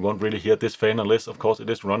 you won't really hear this fan unless, of course, it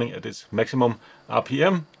is running at its maximum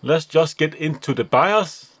RPM. Let's just get into the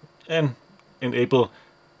BIOS and enable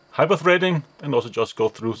hyperthreading, and also just go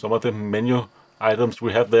through some of the menu items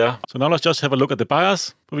we have there. So now let's just have a look at the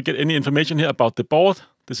BIOS. If we get any information here about the board,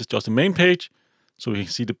 this is just the main page. So we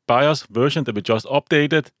can see the BIOS version that we just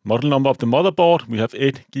updated. Model number of the motherboard. We have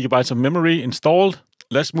 8 GB of memory installed.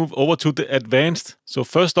 Let's move over to the advanced. So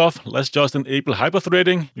first off, let's just enable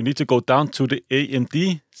hyperthreading. You need to go down to the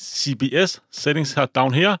AMD CBS settings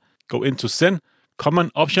down here. Go into Zen,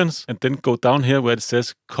 Common Options, and then go down here where it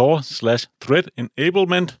says Core/Thread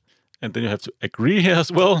Enablement. And then you have to agree here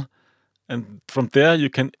as well. And from there, you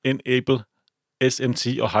can enable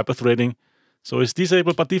SMT or hyperthreading. So it's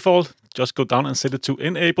disabled by default. Just go down and set it to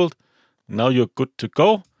enabled. Now you're good to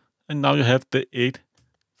go. And now you have the 8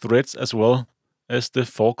 threads as well as the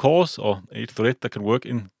 4 cores, or 8 thread that can work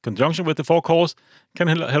in conjunction with the 4 cores. Can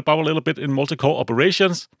help out a little bit in multi-core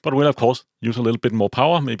operations, but will of course use a little bit more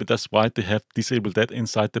power. Maybe that's why they have disabled that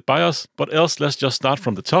inside the BIOS. But else, let's just start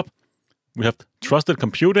from the top. We have trusted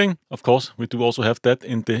computing. Of course, we do also have that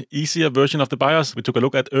in the easier version of the BIOS we took a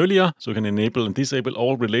look at earlier. So we can enable and disable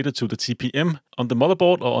all related to the TPM on the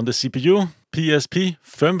motherboard or on the CPU. PSP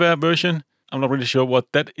firmware version. I'm not really sure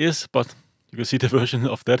what that is, but you can see the version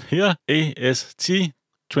of that here.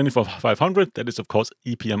 AST24500. That is, of course,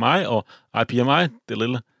 EPMI or IPMI, the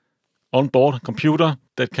little onboard computer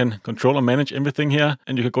that can control and manage everything here.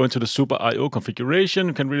 And you can go into the Super I/O configuration.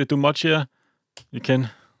 You can really do much here. You can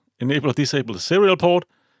enable or disable the serial port.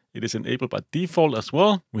 It is enabled by default as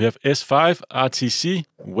well. We have S5 RTC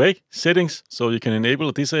wake settings. So you can enable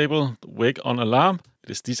or disable wake on alarm. It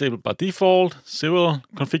is disabled by default. Serial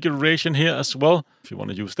configuration here as well, if you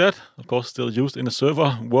want to use that. Of course, still used in the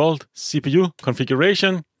server world. CPU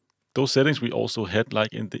configuration. Those settings we also had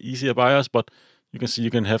like in the easier BIOS, but you can see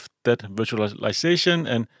you can have that virtualization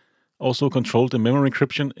and also control the memory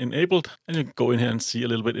encryption enabled. And you can go in here and see a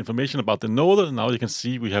little bit information about the node. Now you can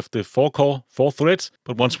see we have the 4 core, 4 threads.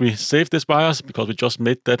 But once we save this BIOS, because we just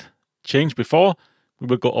made that change before, we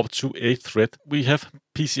will go up to 8 thread. We have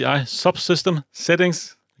PCI subsystem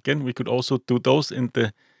settings. Again, we could also do those in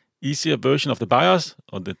the easier version of the BIOS,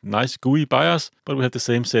 or the nice GUI BIOS. But we have the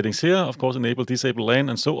same settings here. Of course, enable, disable LAN,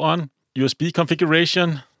 and so on. USB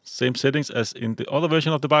configuration, same settings as in the other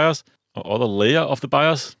version of the BIOS, or other layer of the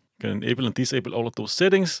BIOS. You can enable and disable all of those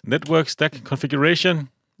settings. Network stack configuration.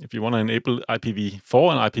 If you want to enable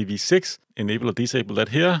IPv4 and IPv6, enable or disable that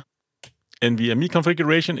here. NVMe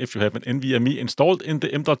configuration. If you have an NVMe installed in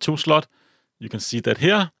the M.2 slot, you can see that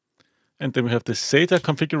here. And then we have the SATA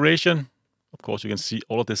configuration. Of course, you can see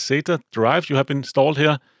all of the SATA drives you have installed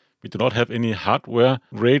here. We do not have any hardware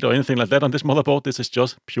RAID or anything like that on this motherboard. This is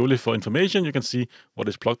just purely for information. You can see what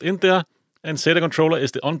is plugged in there. And SATA controller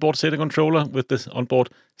is the onboard SATA controller with this onboard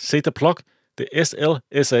SATA plug. The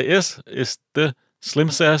SLSAS is the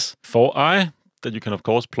SlimSAS 4i that you can, of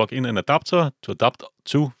course, plug in an adapter to adapt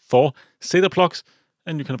to 4 SATA plugs.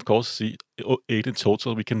 And you can, of course, see 8 in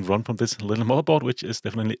total we can run from this little motherboard, which is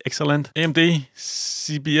definitely excellent. AMD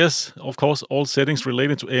CBS, of course, all settings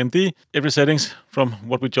related to AMD. Every settings from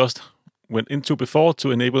what we just went into before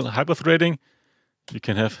to enable hyperthreading. You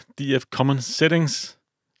can have DF common settings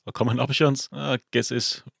or common options. I guess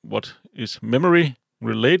is what is memory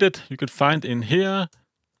related. You could find in here.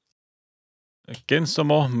 Again, some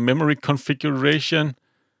more memory configuration.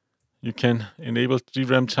 You can enable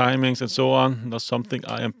DRAM timings and so on. Not something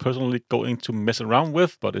I am personally going to mess around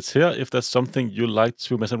with, but it's here if that's something you like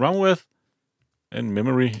to mess around with. And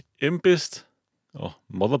memory MBIST or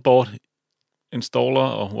motherboard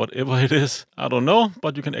installer or whatever it is. I don't know,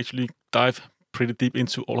 but you can actually dive pretty deep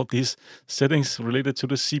into all of these settings related to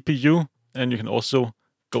the CPU. And you can also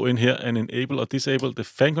go in here and enable or disable the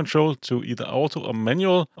fan control to either auto or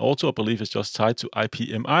manual. Auto, I believe, is just tied to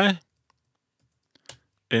IPMI.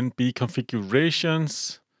 NB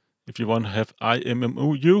configurations. If you want to have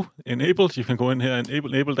IMMU enabled, you can go in here and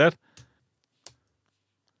enable that.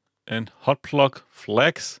 And hot plug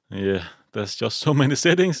flags. Yeah, there's just so many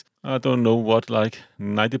settings. I don't know what like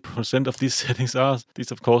 90% of these settings are.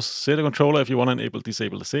 These, of course, SATA controller. If you want to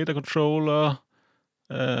disable the SATA controller.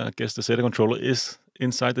 I guess the SATA controller is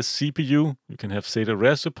inside the CPU. You can have SATA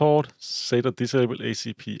rare support, SATA disable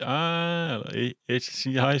ACPI, or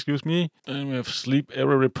HCI, excuse me. And we have sleep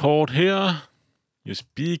error report here.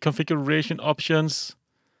 USB configuration options,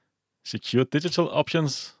 secure digital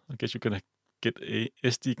options. I guess you can get a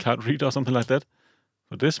SD card reader or something like that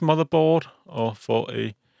for this motherboard, or for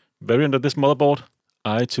a variant of this motherboard.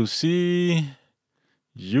 I2C,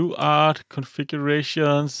 UART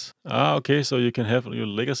configurations. Okay, so you can have your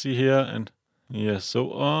legacy here and yeah,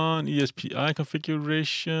 so on. ESPI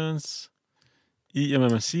configurations,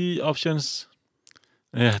 eMMC options.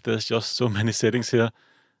 Yeah, there's just so many settings here.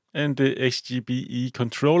 And the XGBE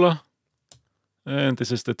controller. And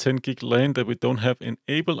this is the 10 gig LAN that we don't have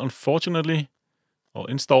enabled, unfortunately, or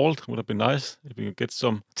installed. Would have been nice if we could get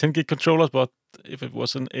some 10 gig controllers, but if it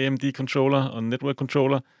was an AMD controller or network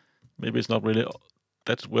controller, maybe it's not really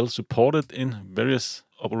that well supported in various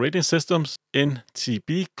operating systems.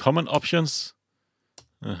 NTB common options.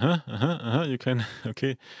 You can,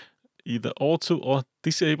 okay, either auto or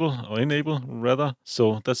disable or enable rather.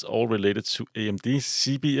 So that's all related to AMD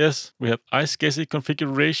CBS. We have iSCSI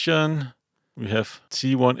configuration. We have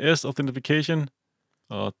T1S authentication.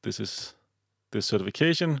 This is the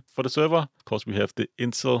certification for the server. Of course, we have the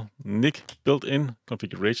Intel NIC built-in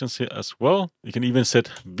configurations here as well. You can even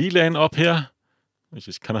set VLAN up here, which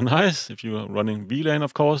is kind of nice. If you are running VLAN,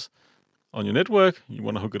 of course, on your network, you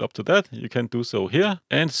want to hook it up to that, you can do so here,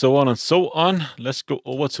 and so on and so on. Let's go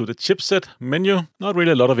over to the chipset menu. Not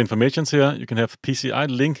really a lot of information here. You can have PCI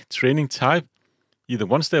link training type, either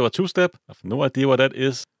 1-step or 2-step. I have no idea what that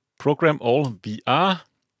is. Program all VR.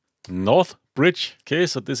 North bridge. Okay,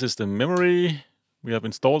 so this is the memory we have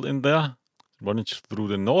installed in there, running through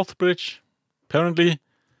the North bridge, apparently.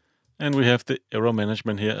 And we have the error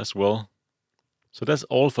management here as well. So that's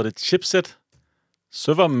all for the chipset.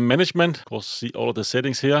 Server management, of course, see all of the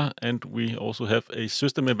settings here. And we also have a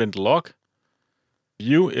system event log.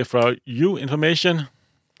 View FRU information.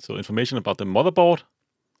 So information about the motherboard.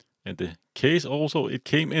 And the case also it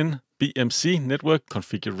came in. BMC network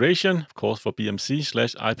configuration, of course, for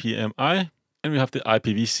BMC/IPMI. And we have the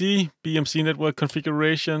IPv6 BMC network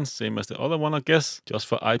configuration, same as the other one, I guess, just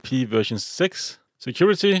for IP version 6.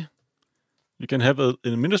 Security. You can have an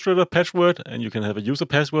administrator password and you can have a user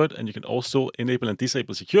password, and you can also enable and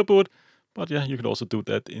disable secure boot. But yeah, you can also do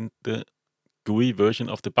that in the GUI version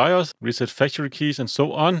of the BIOS. Reset factory keys and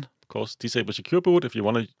so on. Of course, disable secure boot if you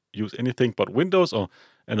want to use anything but Windows or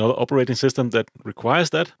another operating system that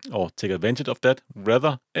requires that, or take advantage of that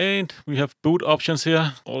rather. And we have boot options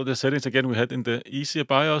here. All the settings again we had in the easier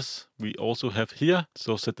BIOS, we also have here.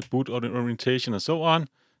 So set the boot orientation and so on.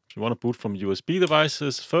 If you want to boot from USB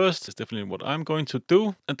devices first, it's definitely what I'm going to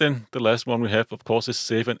do. And then the last one we have, of course, is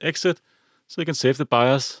save and exit. So you can save the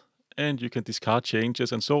BIOS and you can discard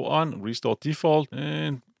changes and so on, restore default,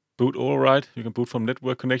 and boot override. You can boot from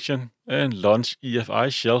network connection and launch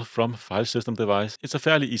EFI shell from file system device. It's a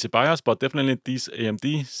fairly easy BIOS, but definitely these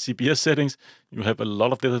AMD CBS settings, you have a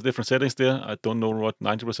lot of different settings there. I don't know what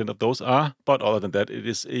 90% of those are, but other than that, it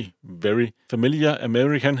is a very familiar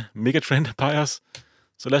American megatrend BIOS.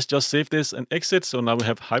 So let's just save this and exit. So now we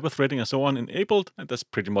have hyperthreading and so on enabled, and that's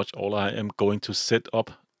pretty much all I am going to set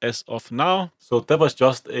up as of now. So that was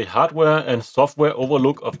just a hardware and software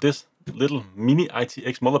overlook of this little mini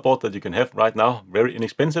ITX motherboard that you can have right now very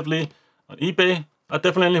inexpensively on eBay. I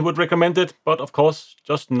definitely would recommend it, but of course,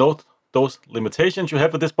 just note those limitations you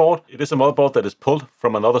have with this board. It is a motherboard that is pulled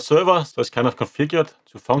from another server, so it's kind of configured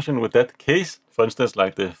to function with that case. For instance,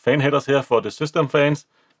 like the fan headers here for the system fans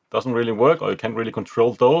doesn't really work, or you can't really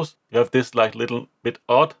control those. You have this like little bit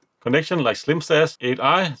odd connection like Slim says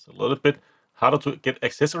 8i. It's a little bit harder to get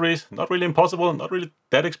accessories. Not really impossible, not really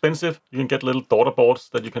that expensive. You can get little daughter boards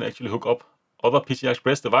that you can actually hook up other PCI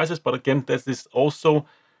Express devices, but again, that is also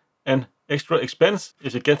an extra expense.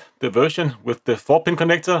 If you get the version with the 4-pin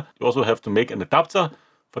connector, you also have to make an adapter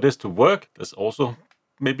for this to work. There's also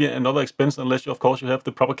maybe another expense, unless you, of course, you have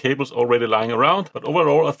the proper cables already lying around. But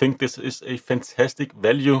overall, I think this is a fantastic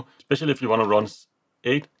value, especially if you want to run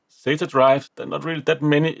 8 SATA drives. There are not really that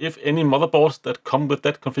many, if any, motherboards that come with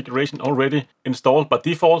that configuration already installed by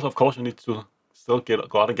default. Of course, you need to still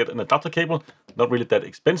go out and get an adapter cable. Not really that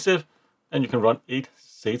expensive. And you can run 8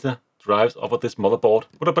 SATA drives off of this motherboard.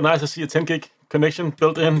 Would have been nice to see a 10 gig connection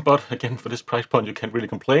built in, but again, for this price point, you can't really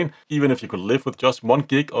complain. Even if you could live with just 1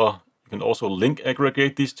 gig, or you can also link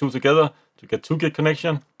aggregate these two together to get 2 gig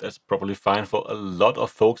connection, that's probably fine for a lot of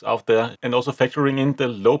folks out there. And also factoring in the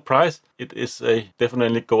low price, it is a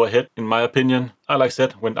definitely go ahead in my opinion. I, like I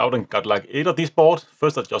said, went out and got like 8 of these boards.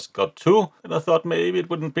 First I just got 2, and I thought maybe it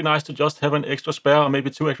wouldn't be nice to just have an extra spare, or maybe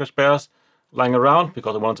 2 extra spares lying around,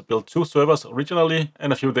 because I wanted to build 2 servers originally,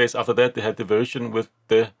 and a few days after that they had the version with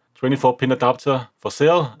the 24-pin adapter for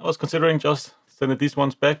sale. I was considering just sending these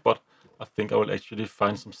ones back, but I think I will actually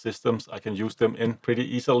find some systems I can use them in pretty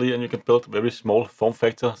easily, and you can build very small form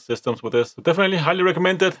factor systems with this. So definitely highly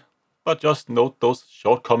recommend it, but just note those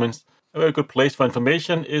shortcomings. A very good place for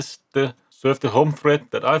information is the Serve the Home thread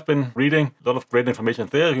that I've been reading. A lot of great information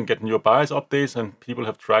there. You can get new BIOS updates, and people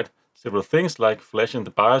have tried several things like flashing the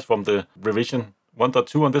BIOS from the revision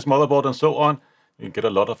 1.2 on this motherboard and so on. You can get a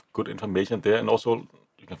lot of good information there, and also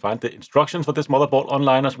you can find the instructions for this motherboard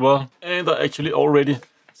online as well. And I actually already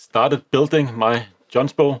started building my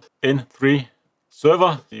Johnspo N3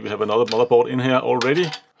 server. We have another motherboard in here already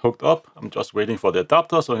hooked up. I'm just waiting for the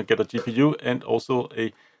adapter so I can get a GPU and also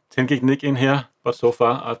a 10 gig NIC in here. But so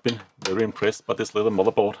far I've been very impressed by this little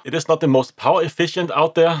motherboard. It is not the most power efficient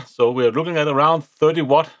out there, so we're looking at around 30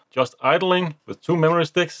 watt just idling with 2 memory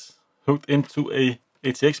sticks hooked into a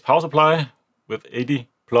ATX power supply with 80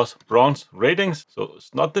 plus bronze ratings. So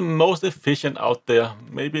it's not the most efficient out there.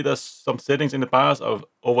 Maybe there's some settings in the BIOS I've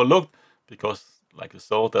overlooked, because like you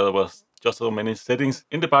saw, there was just so many settings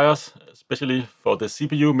in the BIOS, especially for the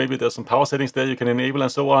CPU. Maybe there's some power settings there you can enable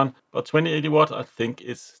and so on. But 2080 watt, I think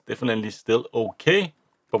it's definitely still okay.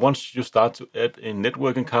 But once you start to add a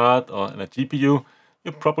networking card or a GPU,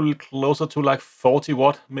 you're probably closer to like 40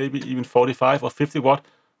 watt, maybe even 45 or 50 watt,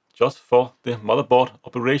 just for the motherboard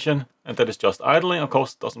operation. And that is just idling. Of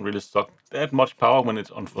course, doesn't really suck that much power when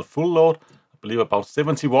it's on for full load. I believe about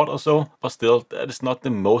 70 watt or so, but still, that is not the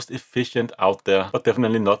most efficient out there, but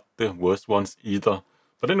definitely not the worst ones either.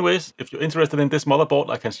 But anyways, if you're interested in this motherboard,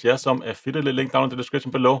 I can share some affiliate link down in the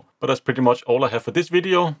description below. But that's pretty much all I have for this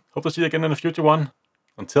video. Hope to see you again in a future one.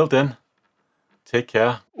 Until then, take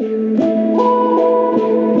care.